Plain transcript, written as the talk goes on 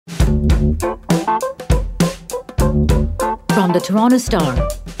From the Toronto Star,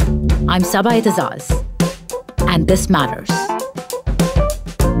 I'm Sabah Itazaz, and this matters.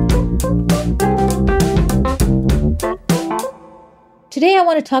 Today, I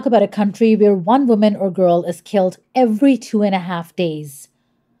want to talk about a country where one woman or girl is killed every 2.5 days.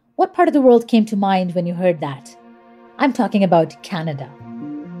 What part of the world came to mind when you heard that? I'm talking about Canada.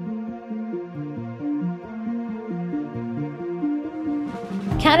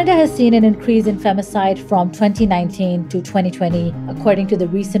 Canada has seen an increase in femicide from 2019 to 2020, according to the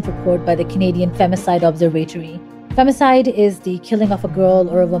recent report by the Canadian Femicide Observatory. Femicide is the killing of a girl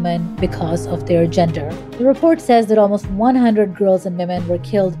or a woman because of their gender. The report says that almost 100 girls and women were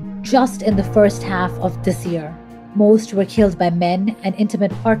killed just in the first half of this year. Most were killed by men, an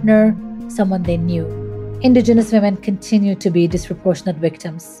intimate partner, someone they knew. Indigenous women continue to be disproportionate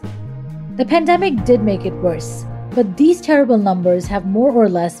victims. The pandemic did make it worse, but these terrible numbers have more or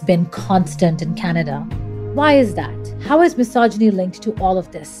less been constant in Canada. Why is that? How is misogyny linked to all of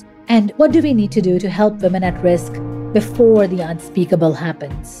this? And what do we need to do to help women at risk before the unspeakable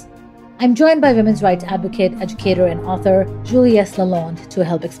happens? I'm joined by women's rights advocate, educator, and author Julie S. Lalonde to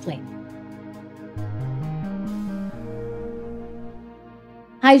help explain.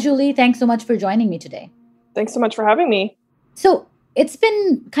 Hi, Julie. Thanks so much for joining me today. Thanks so much for having me. So it's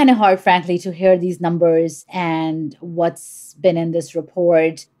been kind of hard, frankly, to hear these numbers and what's been in this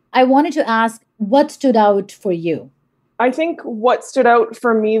report. I wanted to ask, what stood out for you? I think what stood out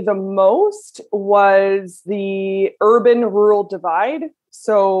for me the most was the urban-rural divide.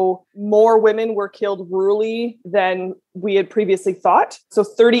 So more women were killed rurally than we had previously thought. So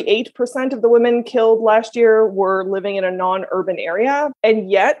 38% of the women killed last year were living in a non-urban area. And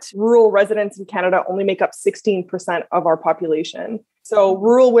yet rural residents in Canada only make up 16% of our population. So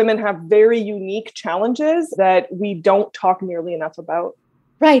rural women have very unique challenges that we don't talk nearly enough about.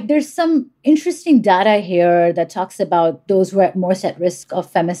 Right. There's some interesting data here that talks about those who are most at risk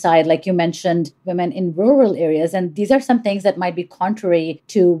of femicide, like you mentioned, women in rural areas. And these are some things that might be contrary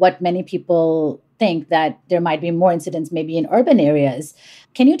to what many people think, that there might be more incidents maybe in urban areas.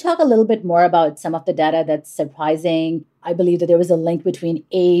 Can you talk a little bit more about some of the data that's surprising? I believe that there was a link between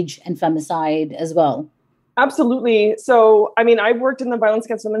age and femicide as well. Absolutely. So, I've worked in the violence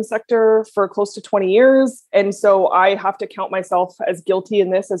against women sector for close to 20 years. And so I have to count myself as guilty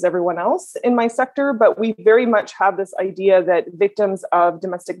in this as everyone else in my sector. But we very much have this idea that victims of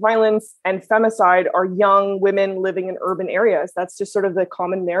domestic violence and femicide are young women living in urban areas. That's just sort of the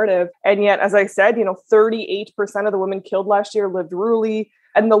common narrative. And yet, as I said, 38% of the women killed last year lived rurally.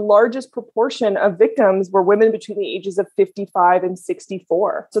 And the largest proportion of victims were women between the ages of 55 and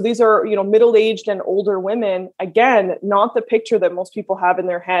 64. So these are, middle-aged and older women. Again, not the picture that most people have in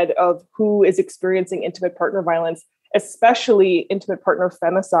their head of who is experiencing intimate partner violence, especially intimate partner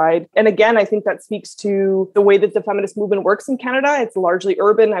femicide. And again, I think that speaks to the way that the feminist movement works in Canada. It's largely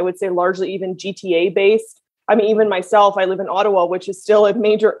urban, I would say largely even GTA based. Even myself, I live in Ottawa, which is still a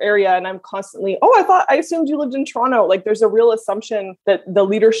major area. And I'm constantly, I assumed you lived in Toronto. Like there's a real assumption that the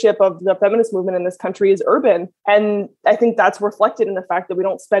leadership of the feminist movement in this country is urban. And I think that's reflected in the fact that we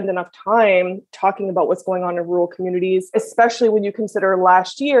don't spend enough time talking about what's going on in rural communities, especially when you consider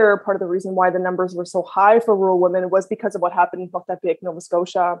last year, part of the reason why the numbers were so high for rural women was because of what happened in Futile, Nova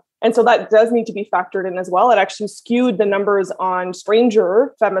Scotia. And so that does need to be factored in as well. It actually skewed the numbers on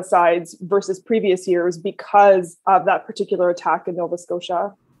stranger femicides versus previous years because of that particular attack in Nova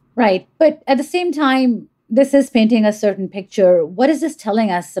Scotia. Right. But at the same time, this is painting a certain picture. What is this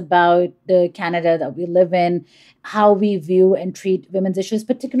telling us about the Canada that we live in, how we view and treat women's issues,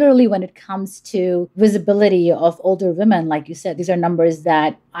 particularly when it comes to visibility of older women? Like you said, these are numbers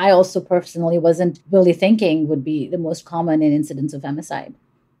that I also personally wasn't really thinking would be the most common in incidents of femicide.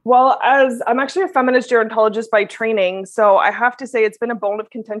 Well, as I'm actually a feminist gerontologist by training, so I have to say it's been a bone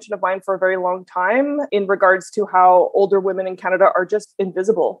of contention of mine for a very long time in regards to how older women in Canada are just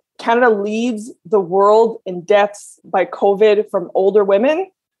invisible. Canada leads the world in deaths by COVID from older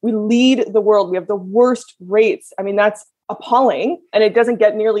women. We lead the world. We have the worst rates. That's appalling. And it doesn't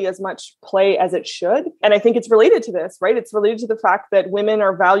get nearly as much play as it should. And I think it's related to this, right? It's related to the fact that women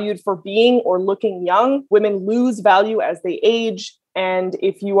are valued for being or looking young. Women lose value as they age. And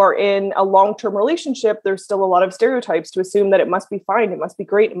if you are in a long-term relationship, there's still a lot of stereotypes to assume that it must be fine, it must be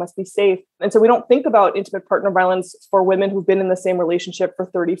great, it must be safe. And so we don't think about intimate partner violence for women who've been in the same relationship for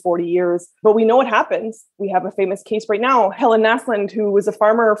 30, 40 years, but we know it happens. We have a famous case right now, Helen Naslund, who was a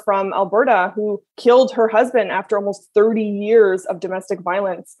farmer from Alberta who killed her husband after almost 30 years of domestic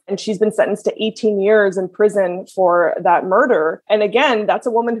violence. And she's been sentenced to 18 years in prison for that murder. And again, that's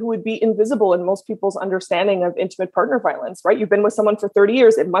a woman who would be invisible in most people's understanding of intimate partner violence, right? You've been with someone for 30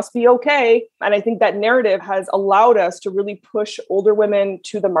 years, it must be okay. And I think that narrative has allowed us to really push older women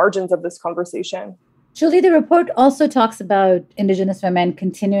to the margins of this conversation. Julie, the report also talks about Indigenous women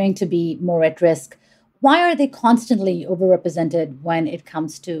continuing to be more at risk. Why are they constantly overrepresented when it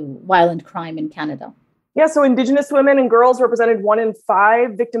comes to violent crime in Canada? Yeah, so Indigenous women and girls represented 1 in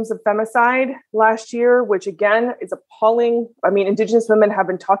 5 victims of femicide last year, which again is appalling. I mean, Indigenous women have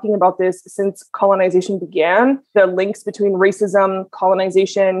been talking about this since colonization began. The links between racism,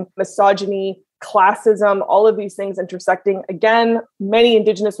 colonization, misogyny, classism, all of these things intersecting. Again, many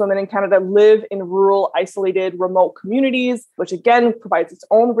Indigenous women in Canada live in rural, isolated, remote communities, which again provides its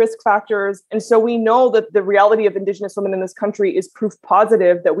own risk factors. And so we know that the reality of Indigenous women in this country is proof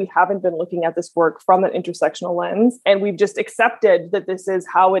positive that we haven't been looking at this work from an intersectional lens. And we've just accepted that this is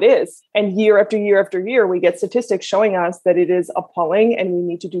how it is. And year after year after year, we get statistics showing us that it is appalling and we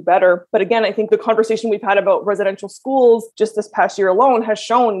need to do better. But again, I think the conversation we've had about residential schools just this past year alone has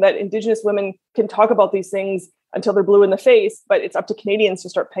shown that Indigenous women can talk about these things until they're blue in the face, but it's up to Canadians to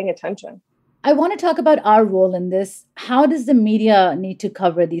start paying attention. I want to talk about our role in this. How does the media need to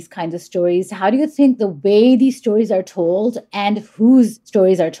cover these kinds of stories? How do you think the way these stories are told and whose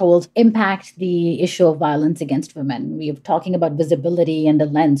stories are told impact the issue of violence against women? We're talking about visibility and the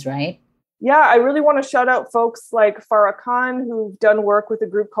lens, right? Yeah, I really want to shout out folks like Farah Khan, who've done work with a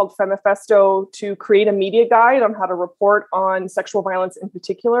group called Femifesto to create a media guide on how to report on sexual violence in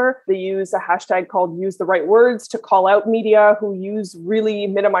particular. They use a hashtag called Use the Right Words to call out media who use really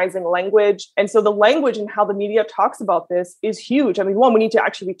minimizing language. And so the language and how the media talks about this is huge. I mean, one, we need to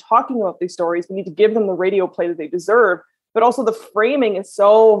actually be talking about these stories. We need to give them the radio play that they deserve, but also the framing is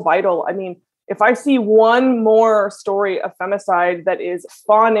so vital. I mean, if I see one more story of femicide that is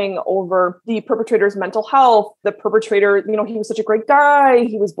fawning over the perpetrator's mental health, the perpetrator, he was such a great guy,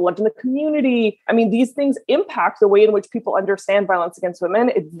 he was beloved in the community. I mean, these things impact the way in which people understand violence against women.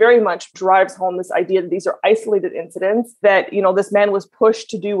 It very much drives home this idea that these are isolated incidents, that, this man was pushed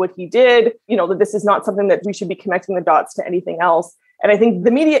to do what he did, that this is not something that we should be connecting the dots to anything else. And I think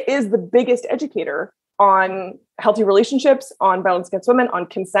the media is the biggest educator on healthy relationships, on violence against women, on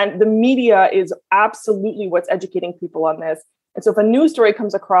consent. The media is absolutely what's educating people on this. And so if a news story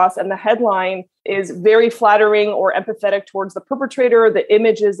comes across and the headline is very flattering or empathetic towards the perpetrator, the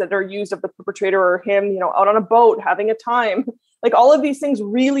images that are used of the perpetrator or him, out on a boat having a time, like all of these things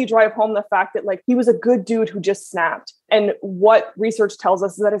really drive home the fact that he was a good dude who just snapped. And what research tells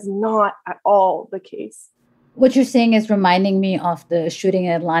us is that is not at all the case. What you're saying is reminding me of the shooting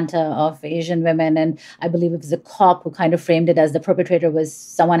in Atlanta of Asian women. And I believe it was a cop who kind of framed it as the perpetrator was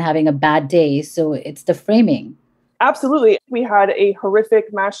someone having a bad day. So it's the framing. Absolutely. We had a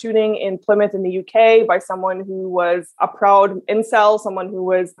horrific mass shooting in Plymouth in the UK by someone who was a proud incel, someone who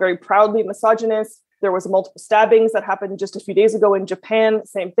was very proudly misogynist. There was multiple stabbings that happened just a few days ago in Japan.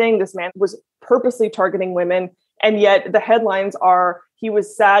 Same thing. This man was purposely targeting women. And yet the headlines are, he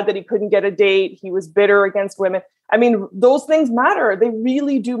was sad that he couldn't get a date. He was bitter against women. I mean, those things matter. They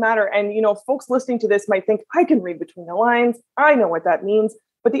really do matter. And, folks listening to this might think, I can read between the lines. I know what that means.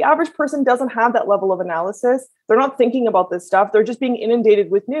 But the average person doesn't have that level of analysis. They're not thinking about this stuff. They're just being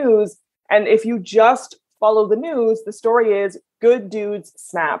inundated with news. And if you just follow the news, the story is good dudes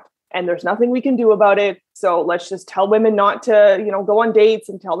snap. And there's nothing we can do about it. So let's just tell women not to, go on dates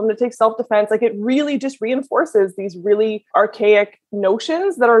and tell them to take self-defense. It really just reinforces these really archaic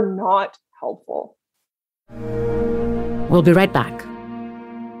notions that are not helpful. We'll be right back.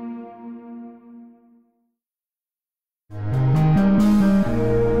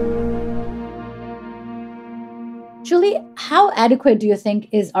 Julie, how adequate do you think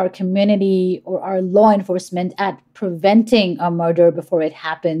is our community or our law enforcement at preventing a murder before it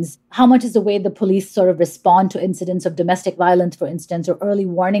happens? How much is the way the police sort of respond to incidents of domestic violence, for instance, or early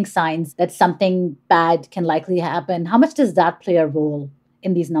warning signs that something bad can likely happen? How much does that play a role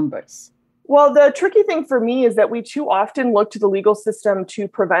in these numbers? Well, the tricky thing for me is that we too often look to the legal system to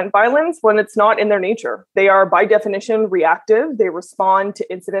prevent violence when it's not in their nature. They are, by definition, reactive. They respond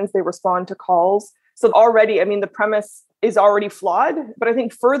to incidents. They respond to calls. So already, the premise is already flawed. But I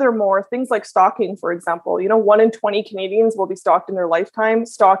think furthermore, things like stalking, for example, 1 in 20 Canadians will be stalked in their lifetime.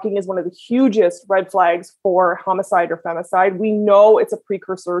 Stalking is one of the hugest red flags for homicide or femicide. We know it's a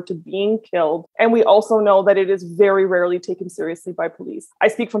precursor to being killed. And we also know that it is very rarely taken seriously by police. I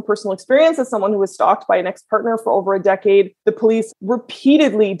speak from personal experience as someone who was stalked by an ex-partner for over a decade. The police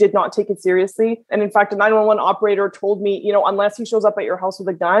repeatedly did not take it seriously. And in fact, a 911 operator told me, unless he shows up at your house with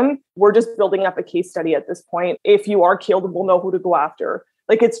a gun, we're just building up a case study at this point. If you are killed, we'll know who to go after.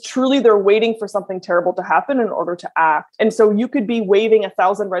 Like, it's truly, they're waiting for something terrible to happen in order to act. And so you could be waving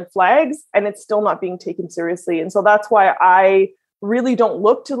 1,000 red flags and it's still not being taken seriously. And so that's why I really don't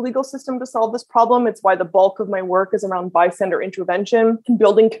look to the legal system to solve this problem. It's why the bulk of my work is around bystander intervention and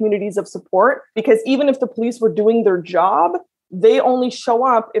building communities of support. Because even if the police were doing their job, they only show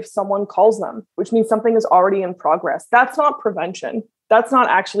up if someone calls them, which means something is already in progress. That's not prevention. That's not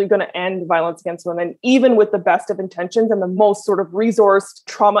actually going to end violence against women, even with the best of intentions and the most sort of resourced,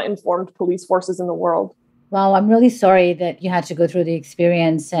 trauma-informed police forces in the world. Wow, I'm really sorry that you had to go through the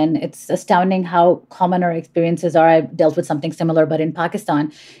experience. And it's astounding how common our experiences are. I've dealt with something similar, but in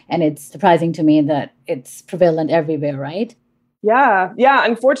Pakistan. And it's surprising to me that it's prevalent everywhere, right? Yeah,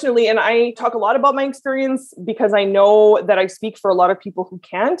 unfortunately. And I talk a lot about my experience because I know that I speak for a lot of people who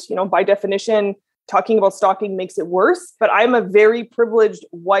can't. By definition, talking about stalking makes it worse. But I'm a very privileged,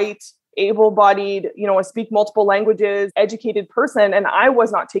 white, able-bodied, I speak multiple languages, educated person, and I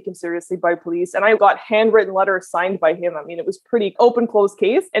was not taken seriously by police. And I got handwritten letters signed by him. I mean, it was pretty open, closed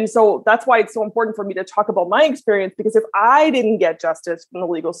case. And so that's why it's so important for me to talk about my experience, because if I didn't get justice from the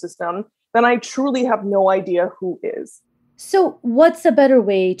legal system, then I truly have no idea who is. So what's a better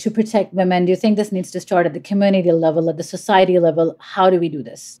way to protect women? Do you think this needs to start at the community level, at the society level? How do we do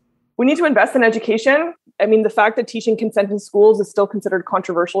this? We need to invest in education. I mean, the fact that teaching consent in schools is still considered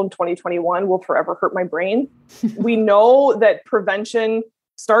controversial in 2021 will forever hurt my brain. We know that prevention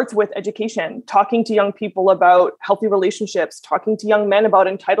starts with education, talking to young people about healthy relationships, talking to young men about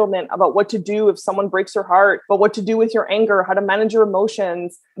entitlement, about what to do if someone breaks your heart, but what to do with your anger, how to manage your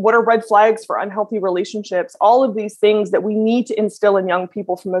emotions, what are red flags for unhealthy relationships, all of these things that we need to instill in young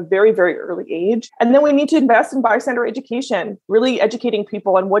people from a very, very early age. And then we need to invest in bystander education, really educating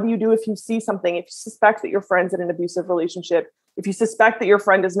people on what do you do if you see something, if you suspect that your friend's in an abusive relationship, if you suspect that your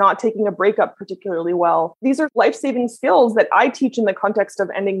friend is not taking a breakup particularly well. These are life-saving skills that I teach in the context of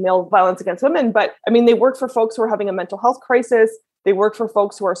ending male violence against women. But I mean, they work for folks who are having a mental health crisis. They work for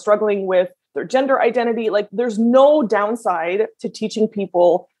folks who are struggling with their gender identity. Like, there's no downside to teaching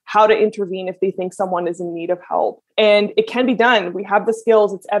people how to intervene if they think someone is in need of help. And it can be done. We have the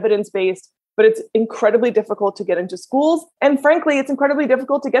skills. It's evidence-based. But it's incredibly difficult to get into schools. And frankly, it's incredibly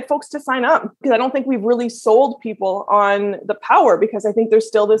difficult to get folks to sign up, because I don't think we've really sold people on the power, because I think there's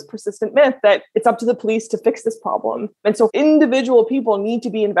still this persistent myth that it's up to the police to fix this problem. And so individual people need to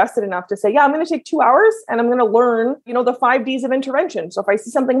be invested enough to say, yeah, I'm going to take 2 hours and I'm going to learn, the 5 Ds of intervention. So if I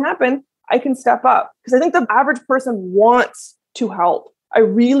see something happen, I can step up. Because I think the average person wants to help. I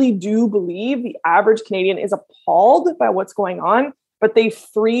really do believe the average Canadian is appalled by what's going on, but they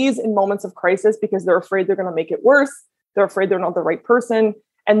freeze in moments of crisis because they're afraid they're going to make it worse. They're afraid they're not the right person.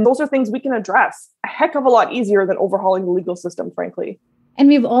 And those are things we can address a heck of a lot easier than overhauling the legal system, frankly. And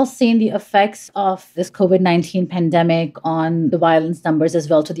we've all seen the effects of this COVID-19 pandemic on the violence numbers as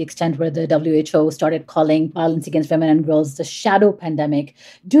well, to the extent where the WHO started calling violence against women and girls the shadow pandemic.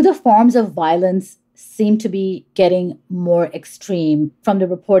 Do the forms of violence seem to be getting more extreme? From the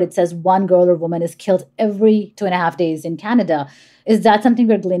report, it says 1 girl or woman is killed every 2.5 days in Canada. Is that something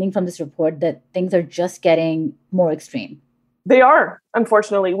we're gleaning from this report, that things are just getting more extreme? They are,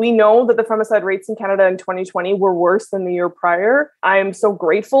 unfortunately. We know that the femicide rates in Canada in 2020 were worse than the year prior. I'm so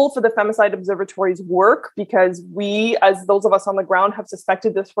grateful for the Femicide Observatory's work, because we, as those of us on the ground, have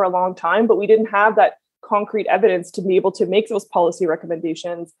suspected this for a long time, but we didn't have that concrete evidence to be able to make those policy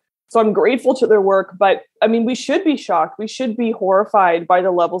recommendations. So I'm grateful to their work, but I mean, we should be shocked. We should be horrified by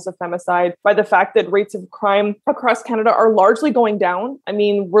the levels of femicide, by the fact that rates of crime across Canada are largely going down. I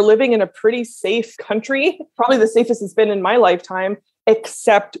mean, we're living in a pretty safe country, probably the safest it's been in my lifetime,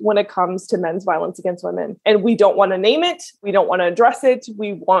 except when it comes to men's violence against women. And we don't want to name it. We don't want to address it.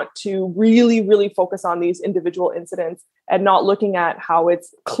 We want to really, really focus on these individual incidents and not looking at how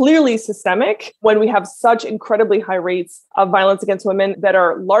it's clearly systemic when we have such incredibly high rates of violence against women that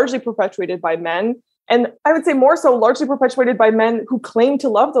are largely perpetuated by men. And I would say more so largely perpetuated by men who claim to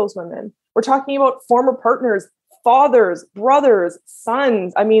love those women. We're talking about former partners, fathers, brothers,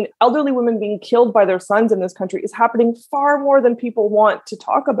 sons. I mean, elderly women being killed by their sons in this country is happening far more than people want to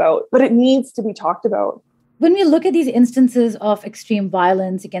talk about, but it needs to be talked about. When we look at these instances of extreme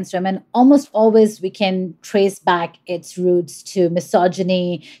violence against women, almost always we can trace back its roots to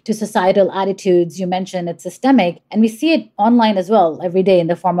misogyny, to societal attitudes. You mentioned it's systemic, and we see it online as well every day in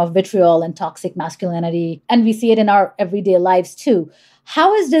the form of vitriol and toxic masculinity. And we see it in our everyday lives too.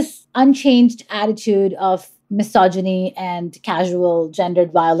 How is this unchanged attitude of misogyny and casual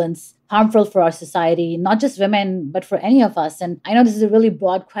gendered violence harmful for our society, not just women, but for any of us? And I know this is a really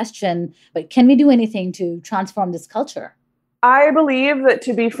broad question, but can we do anything to transform this culture? I believe that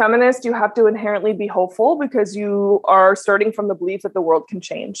to be feminist, you have to inherently be hopeful because you are starting from the belief that the world can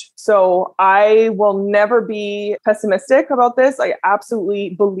change. So I will never be pessimistic about this. I absolutely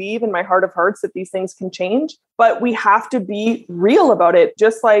believe in my heart of hearts that these things can change, but we have to be real about it.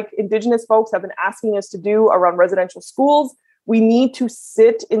 Just like Indigenous folks have been asking us to do around residential schools, we need to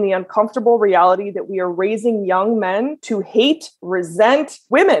sit in the uncomfortable reality that we are raising young men to hate, resent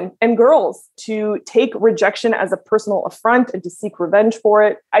women and girls, to take rejection as a personal affront and to seek revenge for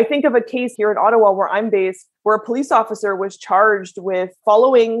it. I think of a case here in Ottawa where I'm based, where a police officer was charged with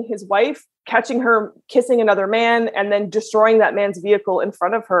following his wife, catching her kissing another man, and then destroying that man's vehicle in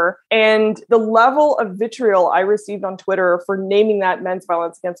front of her. And the level of vitriol I received on Twitter for naming that men's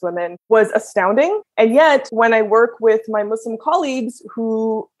violence against women was astounding. And yet, when I work with my Muslim colleagues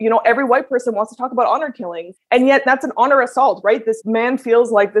who, every white person wants to talk about honor killings, and yet that's an honor assault, right? This man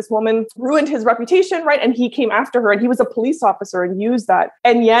feels like this woman ruined his reputation, right? And he came after her, and he was a police officer and used that.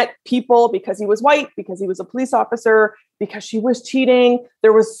 And yet people, because he was white, because he was a police officer, because she was cheating,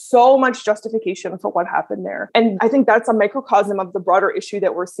 there was so much justification for what happened there. And I think that's a microcosm of the broader issue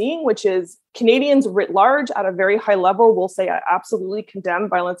that we're seeing, which is Canadians writ large at a very high level will say, I absolutely condemn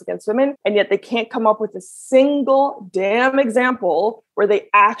violence against women. And yet they can't come up with a single damn example where they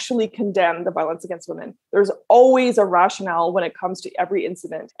actually condemn the violence against women. There's always a rationale when it comes to every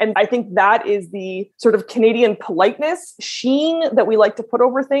incident. And I think that is the sort of Canadian politeness sheen that we like to put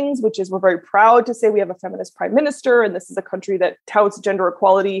over things, which is we're very proud to say we have a feminist prime minister, and this is a country that touts gender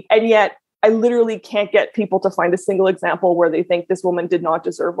equality. And yet I literally can't get people to find a single example where they think this woman did not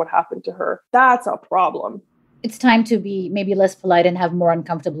deserve what happened to her. That's a problem. It's time to be maybe less polite and have more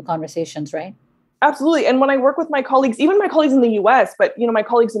uncomfortable conversations, right? Absolutely. And when I work with my colleagues, even my colleagues in the US, but my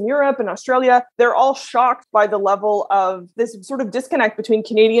colleagues in Europe and Australia, they're all shocked by the level of this sort of disconnect between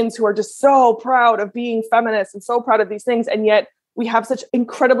Canadians who are just so proud of being feminists and so proud of these things. And yet we have such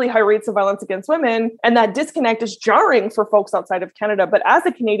incredibly high rates of violence against women. And that disconnect is jarring for folks outside of Canada. But as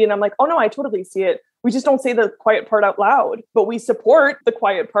a Canadian, I'm like, oh no, I totally see it. We just don't say the quiet part out loud, but we support the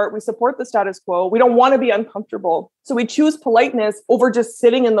quiet part. We support the status quo. We don't want to be uncomfortable. So we choose politeness over just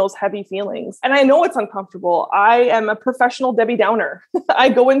sitting in those heavy feelings. And I know it's uncomfortable. I am a professional Debbie Downer. I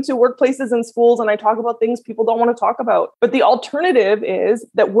go into workplaces and schools and I talk about things people don't want to talk about. But the alternative is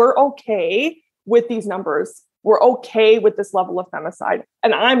that we're okay with these numbers. We're okay with this level of femicide.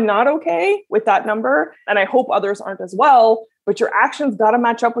 And I'm not okay with that number. And I hope others aren't as well. But your actions got to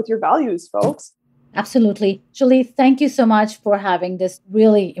match up with your values, folks. Absolutely. Julie, thank you so much for having this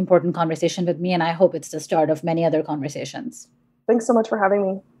really important conversation with me. And I hope it's the start of many other conversations. Thanks so much for having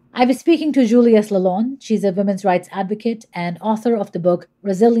me. I was speaking to Julie Lalonde. She's a women's rights advocate and author of the book,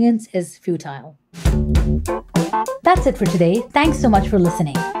 Resilience is Futile. That's it for today. Thanks so much for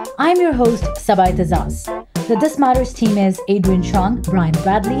listening. I'm your host, Sabai Tazaz. The This Matters team is Adrian Chung, Brian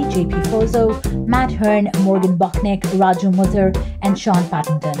Bradley, JP Fozo, Matt Hearn, Morgan Bucknick, Raju Mutter, and Sean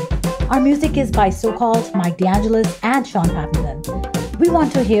Pattenton. Our music is by So-Called, Mike DeAngelis, and Sean Pattenton. We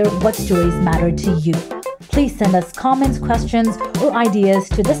want to hear what stories matter to you. Please send us comments, questions, or ideas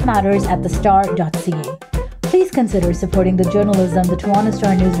to thismatters@thestar.ca. Please consider supporting the journalism the Toronto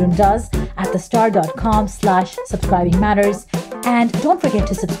Star newsroom does at thestar.com/subscribingmatters. And don't forget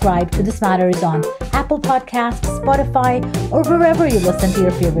to subscribe to This Matters on Apple Podcasts, Spotify, or wherever you listen to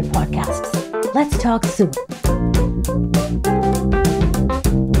your favorite podcasts. Let's talk soon.